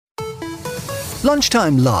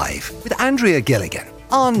Lunchtime Live with Andrea Gilligan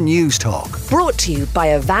on News Talk. Brought to you by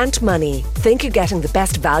Avant Money. Think you're getting the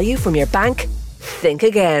best value from your bank? Think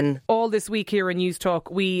again. All this week here in News Talk,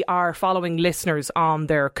 we are following listeners on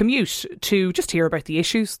their commute to just hear about the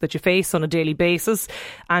issues that you face on a daily basis.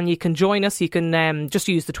 And you can join us. You can just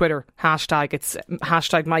use the Twitter hashtag. It's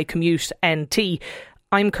hashtag MyCommuteNT.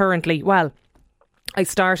 I'm currently, I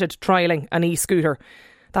started trialling an e-scooter.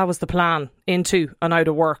 That was the plan, into and out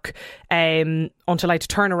of work, until I had to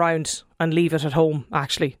turn around and leave it at home,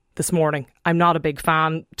 actually, this morning. I'm not a big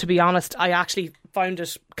fan, to be honest. I actually found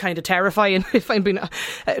it kind of terrifying, if I'm being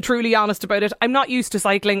truly honest about it. I'm not used to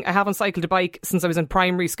cycling. I haven't cycled a bike since I was in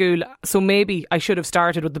primary school, so maybe I should have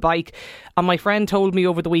started with the bike. And my friend told me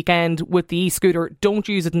over the weekend, with the e-scooter, don't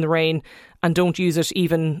use it in the rain, and don't use it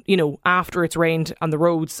even, after it's rained and the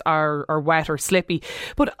roads are wet or slippy.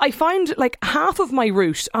 But I find like half of my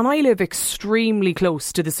route, and I live extremely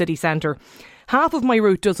close to the city centre, half of my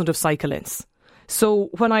route doesn't have cycle lanes. So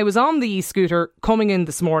when I was on the e-scooter coming in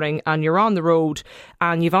this morning, and you're on the road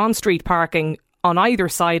and you've on-street parking on either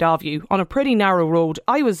side of you on a pretty narrow road,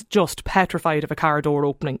 I was just petrified of a car door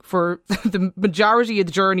opening for the majority of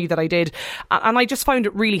the journey that I did. And I just found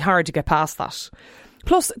it really hard to get past that.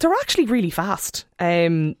 Plus, they're actually really fast.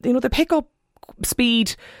 They pick up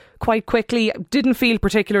speed quite quickly. Didn't feel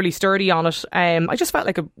particularly sturdy on it. I just felt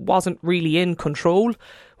like I wasn't really in control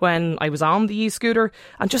when I was on the e-scooter.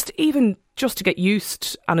 And just to get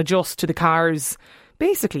used and adjust to the cars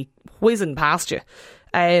basically whizzing past you.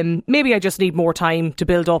 Maybe I just need more time to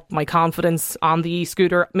build up my confidence on the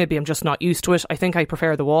e-scooter. Maybe I'm just not used to it. I think I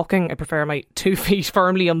prefer the walking. I prefer my 2 feet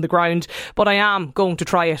firmly on the ground. But I am going to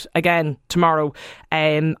try it again tomorrow.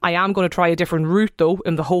 I am going to try a different route though,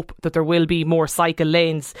 in the hope that there will be more cycle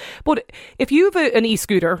lanes. But if you have an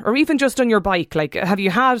e-scooter, or even just on your bike, have you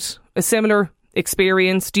had a similar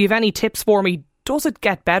experience? Do you have any tips for me? Does it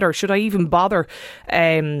get better? Should I even bother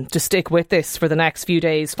to stick with this for the next few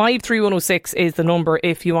days? 53106 is the number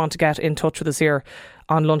if you want to get in touch with us here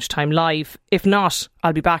on Lunchtime Live. If not,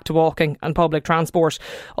 I'll be back to walking and public transport,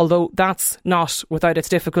 although that's not without its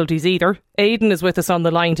difficulties either. Aidan is with us on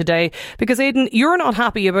the line today, because Aidan, you're not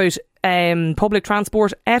happy about public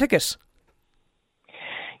transport etiquette.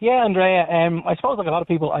 Yeah, Andrea, I suppose like a lot of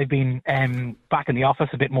people, I've been back in the office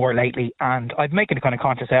a bit more lately, and I've making a kind of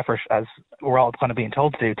conscious effort, as we're all kind of being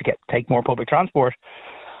told to do, to take more public transport.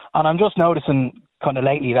 And I'm just noticing kind of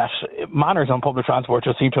lately that manners on public transport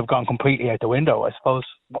just seem to have gone completely out the window. I suppose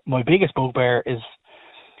my biggest bugbear is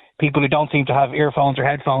people who don't seem to have earphones or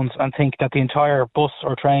headphones and think that the entire bus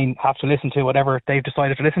or train have to listen to whatever they've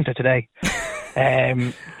decided to listen to today.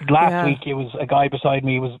 Last week it was a guy beside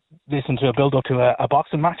me was listening to a build up to a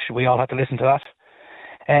boxing match. We all had to listen to that.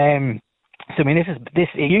 So I mean, this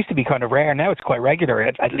it used to be kind of rare. Now it's quite regular.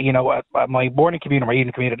 At my morning commute or my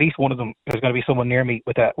evening commute, at least one of them, there's going to be someone near me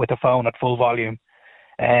with a phone at full volume.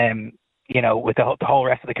 With the whole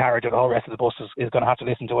rest of the carriage or the whole rest of the bus is going to have to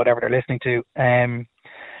listen to whatever they're listening to.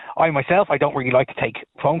 I don't really like to take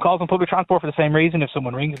phone calls on public transport for the same reason. If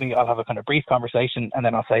someone rings me, I'll have a kind of brief conversation, and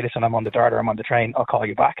then I'll say, listen, I'm on the dart or I'm on the train, I'll call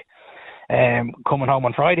you back. Coming home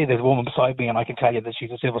on Friday, there's a woman beside me, and I can tell you that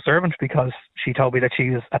she's a civil servant, because she told me that she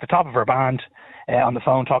was at the top of her band on the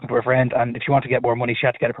phone talking to her friend, and if she wanted to get more money, she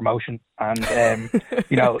had to get a promotion. And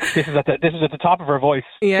this is at the top of her voice,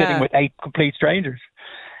 sitting with 8 complete strangers.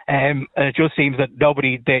 And it just seems that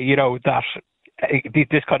nobody,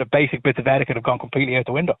 this kind of basic bits of etiquette have gone completely out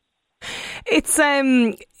the window. It's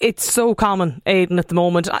so common, Aidan, at the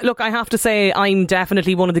moment. Look, I have to say I'm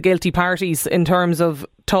definitely one of the guilty parties in terms of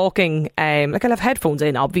talking. I'll have headphones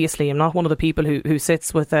in, obviously. I'm not one of the people who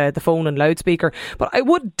sits with the phone and loudspeaker, but I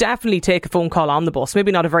would definitely take a phone call on the bus.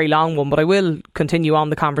 Maybe not a very long one, but I will continue on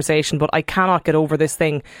the conversation. But I cannot get over this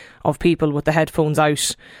thing of people with the headphones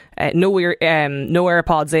out, no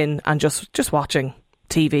AirPods in, and just watching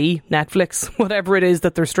TV, Netflix, whatever it is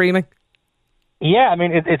that they're streaming. Yeah, I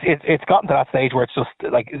mean, it's gotten to that stage where it's just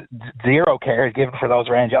like zero care is given for those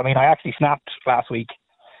range. I mean, I actually snapped last week,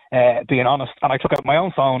 being honest, and I took out my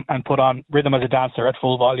own phone and put on Rhythm as a Dancer at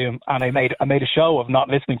full volume, and I made a show of not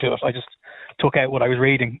listening to it. I just took out what I was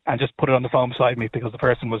reading and just put it on the phone beside me, because the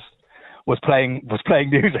person was playing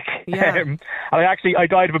music. Yeah. And I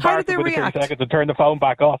died of embarrassment within 30 seconds and turned the phone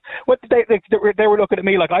back off. What they were looking at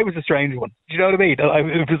me like I was a strange one. Do you know what I mean?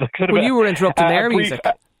 It was like sort of you were interrupting their music.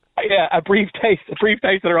 A brief taste of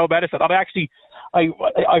their own medicine. And I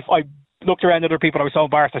looked around at other people. I was so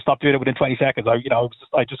embarrassed I stopped doing it within 20 seconds. I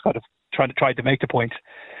just kind of tried to make the point.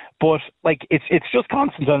 But like it's just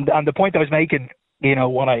constant. And the point I was making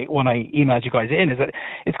when I emailed you guys in, is that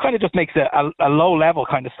it kind of just makes a low level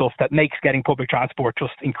kind of stuff that makes getting public transport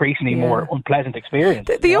just increasingly more unpleasant experience.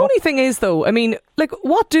 The only thing is, though, I mean, like,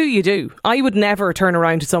 what do you do? I would never turn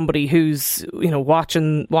around to somebody who's,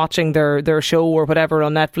 watching their show or whatever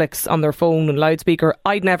on Netflix on their phone and loudspeaker.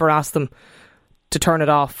 I'd never ask them to turn it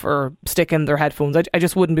off or stick in their headphones. I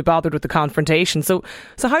just wouldn't be bothered with the confrontation. So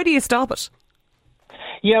how do you stop it?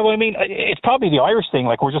 Yeah, well, I mean, it's probably the Irish thing.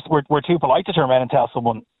 Like, we're too polite to turn around and tell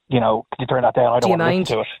someone, could you turn that down? I don't want to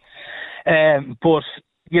listen to it. But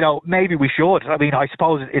maybe we should. I mean, I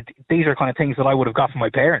suppose these are kind of things that I would have got from my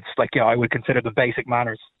parents. Like, I would consider the basic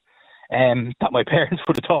manners that my parents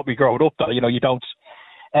would have taught me growing up. That you don't.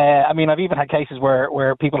 I mean, I've even had cases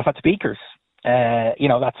where people have had speakers.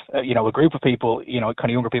 That's a group of people, kind of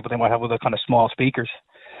younger people, they might have with kind of small speakers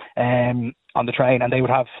on the train, and they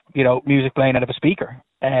would have music playing out of a speaker.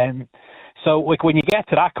 So like when you get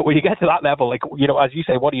to that level, like as you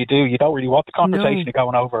say, what do? You don't really want the conversation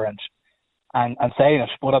going over and saying it,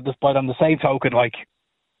 but on the same token, like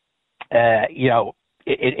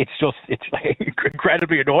it's like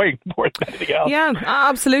incredibly annoying more than anything else. Yeah,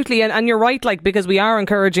 absolutely. And you're right, like, because we are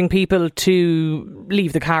encouraging people to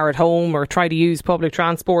leave the car at home or try to use public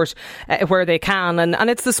transport where they can. And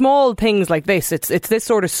it's the small things like this. It's this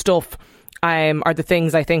sort of stuff are the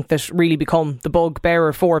things I think that really become the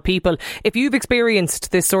bugbearer for people. If you've experienced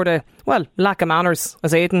this sort of, lack of manners,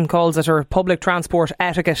 as Aidan calls it, or public transport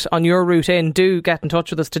etiquette on your route in, do get in touch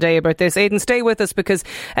with us today about this. Aidan, stay with us because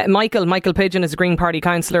Michael Pigeon is a Green Party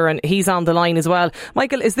councillor and he's on the line as well.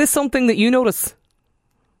 Michael, is this something that you notice?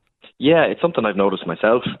 Yeah, it's something I've noticed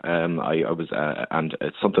myself. And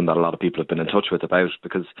it's something that a lot of people have been in touch with about,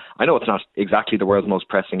 because I know it's not exactly the world's most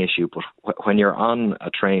pressing issue, but when you're on a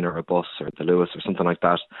train or a bus or the Lewis or something like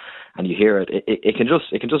that, and you hear it, it can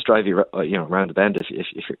just drive you, around the bend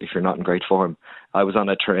if you're not in great form. I was on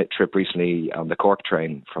a trip recently on the Cork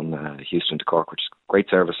train from Houston to Cork, which is great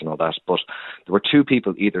service and all that. But there were two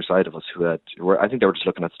people either side of us I think they were just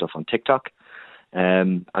looking at stuff on TikTok.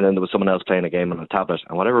 And then there was someone else playing a game on a tablet,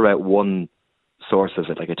 and whatever about one source of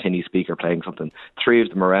it, like a tinny speaker playing something, three of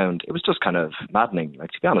them around, it was just kind of maddening.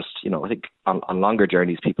 Like, to be honest, I think on longer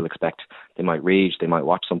journeys people expect they might read, they might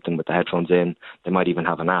watch something with the headphones in, they might even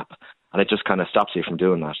have an app, and it just kind of stops you from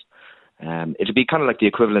doing that. It'd be kind of like the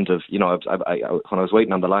equivalent of, when I was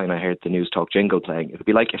waiting on the line, I heard the News Talk jingle playing. It would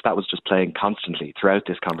be like if that was just playing constantly throughout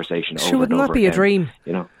this conversation. Sure, would not be a dream.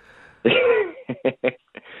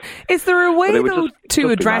 Is there a way though to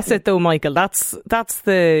address it though, Michael? That's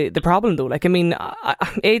the problem though. Like, I mean,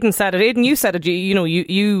 Aidan said it. Aidan, you said it.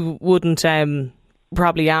 You wouldn't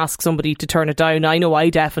probably ask somebody to turn it down. I know I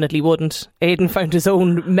definitely wouldn't. Aidan found his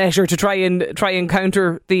own measure to try and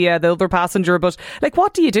counter the other passenger. But like,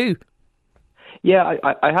 what do you do? Yeah,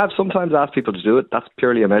 I have sometimes asked people to do it. That's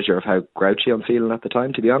purely a measure of how grouchy I'm feeling at the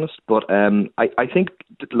time, to be honest. But I think,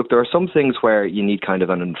 look, there are some things where you need kind of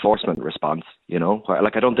an enforcement response,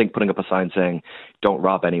 Like, I don't think putting up a sign saying, don't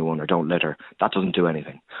rob anyone or don't litter, that doesn't do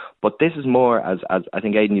anything. But this is more, as I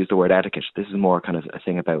think Aidan used the word etiquette, this is more kind of a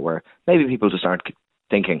thing about where maybe people just aren't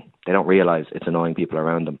thinking. They don't realise it's annoying people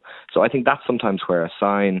around them. So I think that's sometimes where a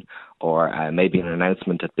sign or maybe an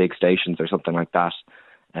announcement at big stations or something like that,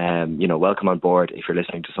 welcome on board if you're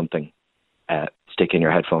listening to something, stick in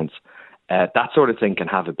your headphones. That sort of thing can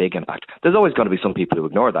have a big impact. There's always going to be some people who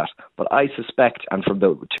ignore that, but I suspect, and from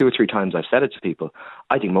the 2 or 3 times I've said it to people,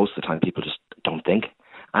 I think most of the time people just don't think.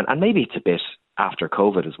 And maybe it's a bit after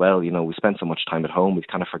COVID as well. We spent so much time at home, we've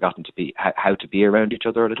kind of forgotten to be how to be around each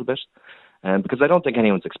other a little bit. Because I don't think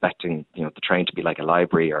anyone's expecting, the train to be like a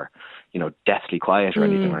library or, deathly quiet or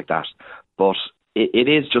anything like that. But it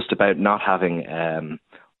is just about not having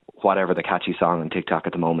whatever the catchy song on TikTok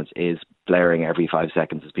at the moment is blaring every 5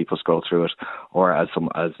 seconds as people scroll through it, or as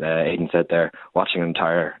Aidan said there, watching an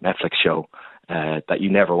entire Netflix show that you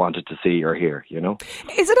never wanted to see or hear,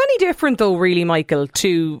 Is it any different though, really, Michael,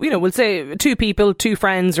 to, we'll say 2 people, 2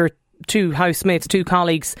 friends or 2 housemates, 2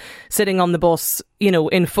 colleagues sitting on the bus,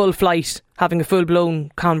 in full flight, having a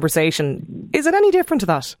full-blown conversation? Is it any different to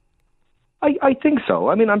that? I think so.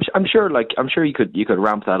 I mean, I'm sure you could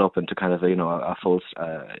ramp that up into kind of a full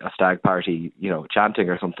a stag party, chanting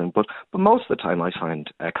or something. But most of the time, I find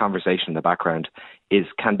a conversation in the background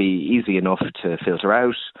can be easy enough to filter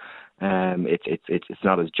out. It's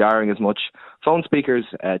not as jarring as much. Phone speakers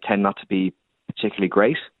tend not to be particularly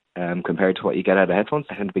great compared to what you get out of headphones.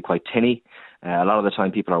 They tend to be quite tinny. A lot of the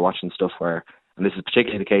time, people are watching stuff where And this is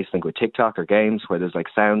particularly the case, I think, with TikTok or games where there's like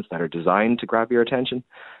sounds that are designed to grab your attention.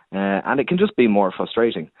 And it can just be more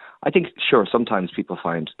frustrating. I think, sure, sometimes people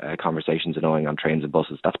find conversations annoying on trains and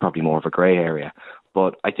buses. That's probably more of a grey area.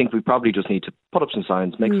 But I think we probably just need to put up some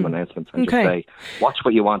signs, make some announcements, and just say, watch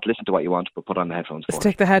what you want, listen to what you want, but put on the headphones for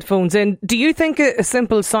Stick the headphones in. Do you think a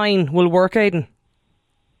simple sign will work, Aidan?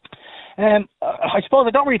 I suppose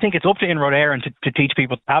I don't really think it's up to Inroad Air and to teach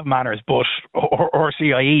people to have manners, but or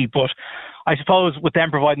CIE. But I suppose with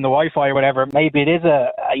them providing the Wi-Fi or whatever, maybe it is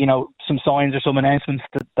some signs or some announcements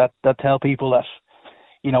that tell people that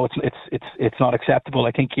it's not acceptable.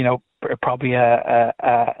 I think probably a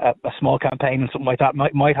small campaign and something like that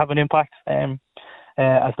might have an impact,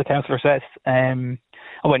 as the councillor says.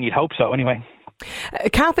 When you'd hope so, anyway.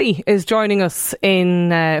 Kathy is joining us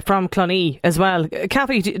from Clonee as well.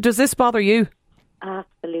 Kathy, does this bother you?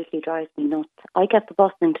 Absolutely drives me nuts. I get the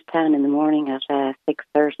bus into town in the morning at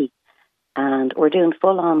 6:30, and we're doing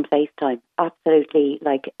full-on FaceTime, absolutely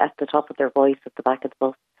like at the top of their voice at the back of the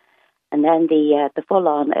bus. And then the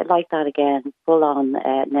full-on, like that again, full-on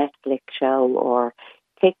Netflix show or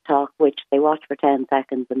TikTok, which they watch for 10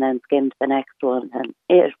 seconds and then skim to the next one, and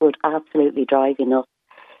it would absolutely drive you nuts.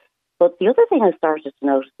 But the other thing I started to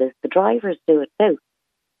notice is the drivers do it too,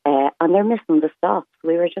 and they're missing the stops.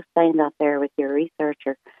 We were just saying that there with your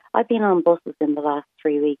researcher. I've been on buses in the last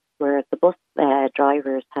 3 weeks where the bus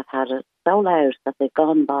drivers have had it so loud that they've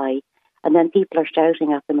gone by, and then people are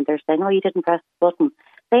shouting at them and they're saying, "Oh, you didn't press the button."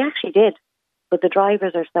 They actually did, but the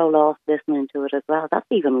drivers are so lost listening to it as well. That's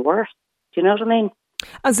even worse. Do you know what I mean?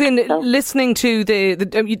 As in listening to the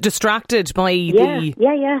distracted by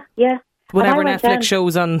Yeah. whatever Netflix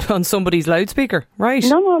shows on somebody's loudspeaker, right?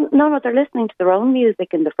 No, they're listening to their own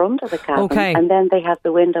music in the front of the cabin, okay. And then they have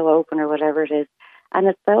the window open or whatever it is, and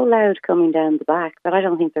it's so loud coming down the back that I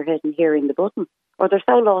don't think they're hearing the button, or they're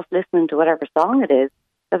so lost listening to whatever song it is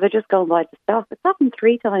that they're just going by to stop. It's happened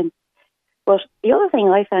 3 times. But the other thing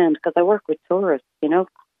I found, because I work with tourists, we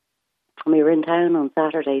were in town on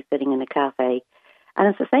Saturday sitting in a cafe, and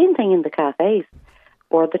it's the same thing in the cafes.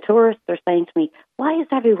 Or the tourists are saying to me, "Why is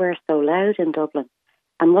everywhere so loud in Dublin?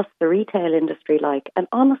 And what's the retail industry like?" And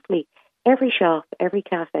honestly, every shop, every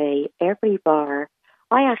cafe, every bar,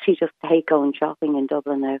 I actually just hate going shopping in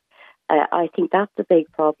Dublin now. I think that's a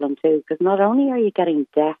big problem too, because not only are you getting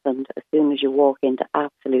deafened as soon as you walk into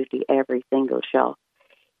absolutely every single shop,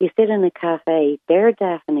 you sit in a cafe, they're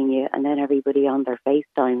deafening you, and then everybody on their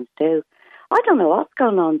FaceTimes too. I don't know what's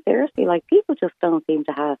going on, seriously. Like, people just don't seem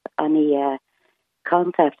to have any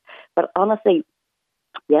concept. But honestly,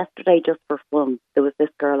 yesterday, just for fun, there was this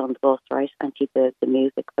girl on the bus, right, and she did the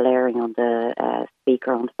music blaring on the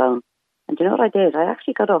speaker on the phone. And do you know what I did? I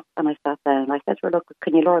actually got up and I sat down. I said to her, "Look,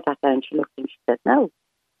 can you lower that down?" She looked and she said, "No."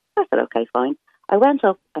 I said, "Okay, fine." I went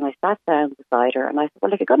up and I sat down beside her and I said,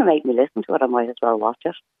 "Well, if you're going to make me listen to it, I might as well watch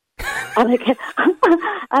it." and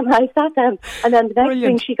I sat down, and then the next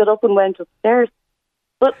thing she got up and went upstairs.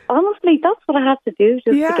 But honestly, that's what I had to do just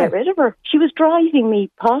to get rid of her. She was driving me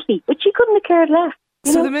potty, but she couldn't have cared less.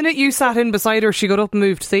 So the minute you sat in beside her, she got up and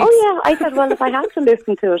moved seats? Oh yeah, I said, well, if I had to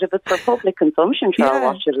listen to it, if it's for public consumption, I'll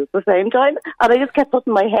watch it at the same time. And I just kept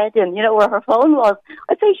putting my head in, where her phone was.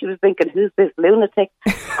 I'd say she was thinking, who's this lunatic?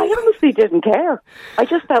 I honestly didn't care. I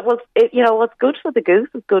just thought, well, what's good for the goose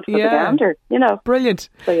is good for the gander, Brilliant.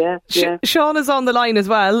 So yeah. Sean is on the line as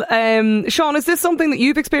well. Sean, is this something that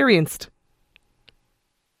you've experienced?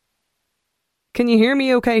 Can you hear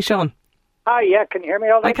me okay, Sean? Hi, yeah, can you hear me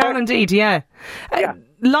all right? I can indeed, yeah.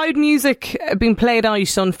 Loud music being played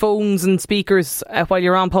out on phones and speakers while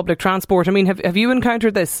you're on public transport. I mean, have you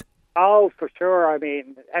encountered this? Oh, for sure. I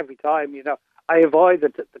mean, every time, I avoid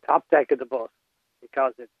the top deck of the bus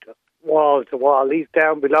because it's just wall to wall. At least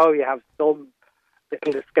down below you have some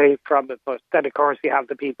little escape from it, but then of course you have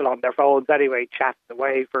the people on their phones anyway, chatting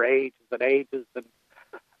away for ages and ages. And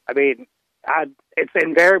I mean, and it's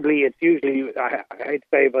invariably, it's usually, I hate to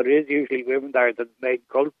say, but it is usually women that are the main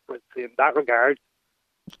culprits in that regard.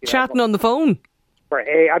 Chatting on the phone?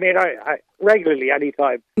 I regularly, any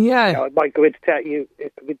time. Yeah. It might go into tell you,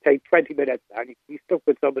 it would take 20 minutes and you can be stuck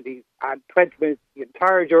with somebody, and 20 minutes, the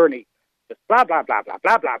entire journey, just blah, blah, blah, blah,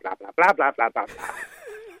 blah, blah, blah, blah, blah, blah, blah, blah, blah.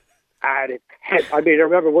 And I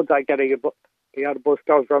remember one time getting on a bus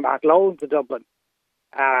going from Athlone to Dublin,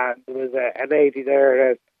 and there was a lady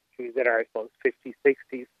there, she was in her, I suppose, 50s,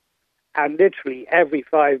 60s, and literally every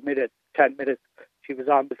 5 minutes, 10 minutes, she was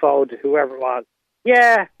on the phone to whoever it was.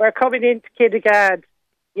 "Yeah, we're coming into Kinnegad.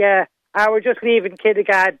 Yeah, we're just leaving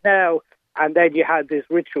Kinnegad now." And then you had this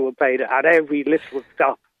ritual played at every literal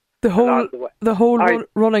stop. The whole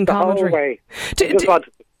running commentary.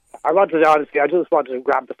 I wanted, honestly, I just wanted to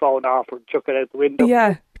grab the phone off and chuck it out the window.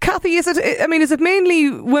 Yeah. Kathy, is it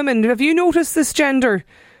mainly women? Have you noticed this gender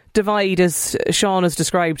divide as Sean has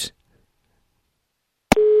described?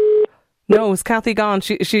 No, is Kathy gone?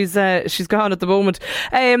 She's gone at the moment.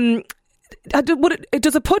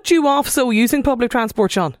 Does it put you off using public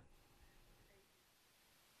transport, Sean?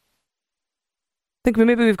 I think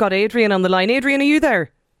maybe we've got Adrian on the line. Adrian, are you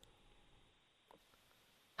there?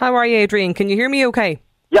 How are you, Adrian? Can you hear me okay?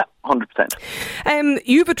 Yeah, 100%.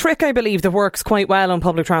 You have a trick, I believe, that works quite well on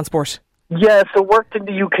public transport. Yeah, so worked in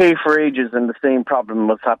the UK for ages, and the same problem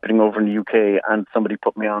was happening over in the UK, and somebody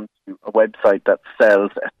put me on to a website that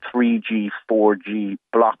sells a 3G, 4G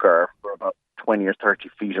blocker for about 20 or 30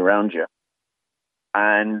 feet around you.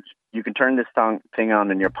 And you can turn this thing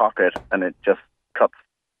on in your pocket, and it just cuts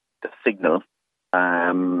the signal.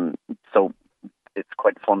 So it's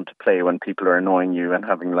quite fun to play when people are annoying you and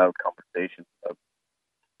having loud conversations about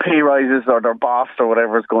pay rises or their boss or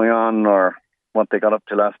whatever is going on or what they got up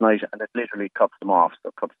to last night, and it literally cuts them off, so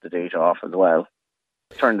it cuts the data off as well.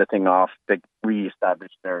 Turn the thing off, they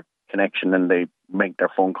re-establish their connection and they make their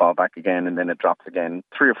phone call back again, and then it drops again.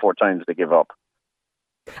 3 or 4 times they give up.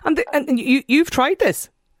 And you've tried this?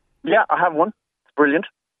 Yeah, I have one. It's brilliant.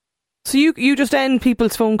 So you just end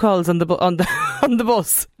people's phone calls on the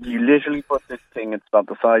bus? You literally put this thing, it's about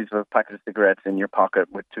the size of a packet of cigarettes, in your pocket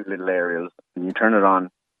with 2 little aerials, and you turn it on,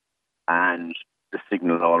 and the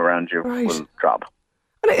signal all around you will drop.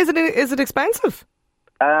 And is it expensive?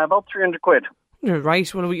 About 300 quid.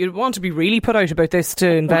 Right. Well, you'd want to be really put out about this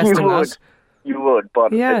to invest in that. You would,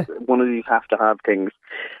 but yeah. It's one of these have-to-have things.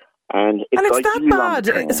 And it's that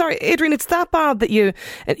bad. Sorry, Adrian, it's that bad that you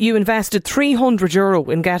invested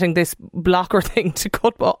 €300 in getting this blocker thing to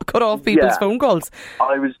cut off people's phone calls.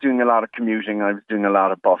 I was doing a lot of commuting. I was doing a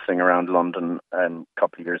lot of busing around London a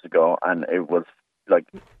couple of years ago, and it was like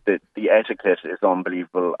the etiquette is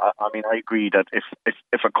unbelievable. I mean, I agree that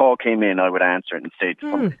if a call came in, I would answer it and say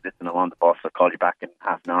to somebody, listen, I'm on the bus, I'll call you back in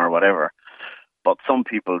half an hour or whatever. But some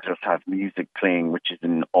people just have music playing which is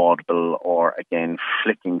inaudible, or again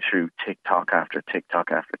flicking through TikTok after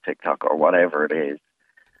TikTok after TikTok or whatever it is.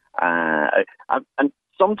 And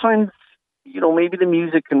sometimes, maybe the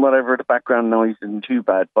music and whatever, the background noise isn't too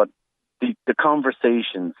bad, but the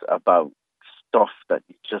conversations about stuff that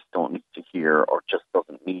you just don't need to hear or just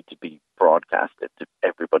doesn't need to be broadcasted to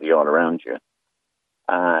everybody all around you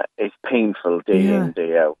is painful day in,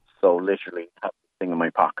 day out. So literally have this thing in my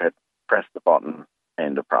pocket, press the button,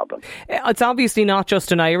 end of problem. It's obviously not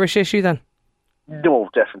just an Irish issue then? No,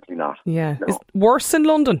 definitely not. Yeah. No. Is it worse in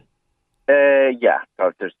London? Yeah.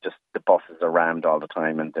 There's just, the buses are rammed all the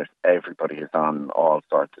time, and everybody is on all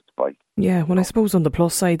sorts of devices. Yeah, well, I suppose on the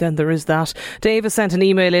plus side then there is that. Dave has sent an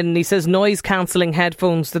email in and he says noise cancelling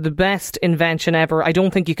headphones, they're the best invention ever. I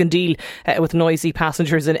don't think you can deal with noisy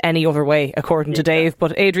passengers in any other way, according to Dave.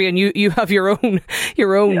 But Adrian, you have your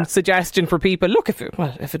own suggestion for people. Look, if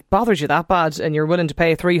it bothers you that bad and you're willing to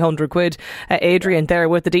pay 300 quid, Adrian there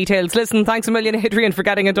with the details. Listen, thanks a million, Adrian, for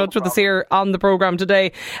getting in touch with us here on the programme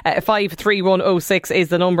today. 53106 is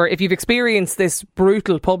the number. If you've experienced this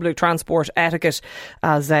brutal public transport etiquette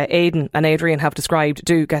as Aidan and Adrian have described,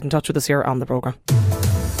 do get in touch with us here on the programme.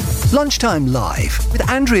 Lunchtime Live with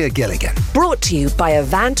Andrea Gilligan. Brought to you by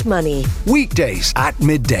Avant Money. Weekdays at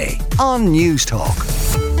midday on News Talk.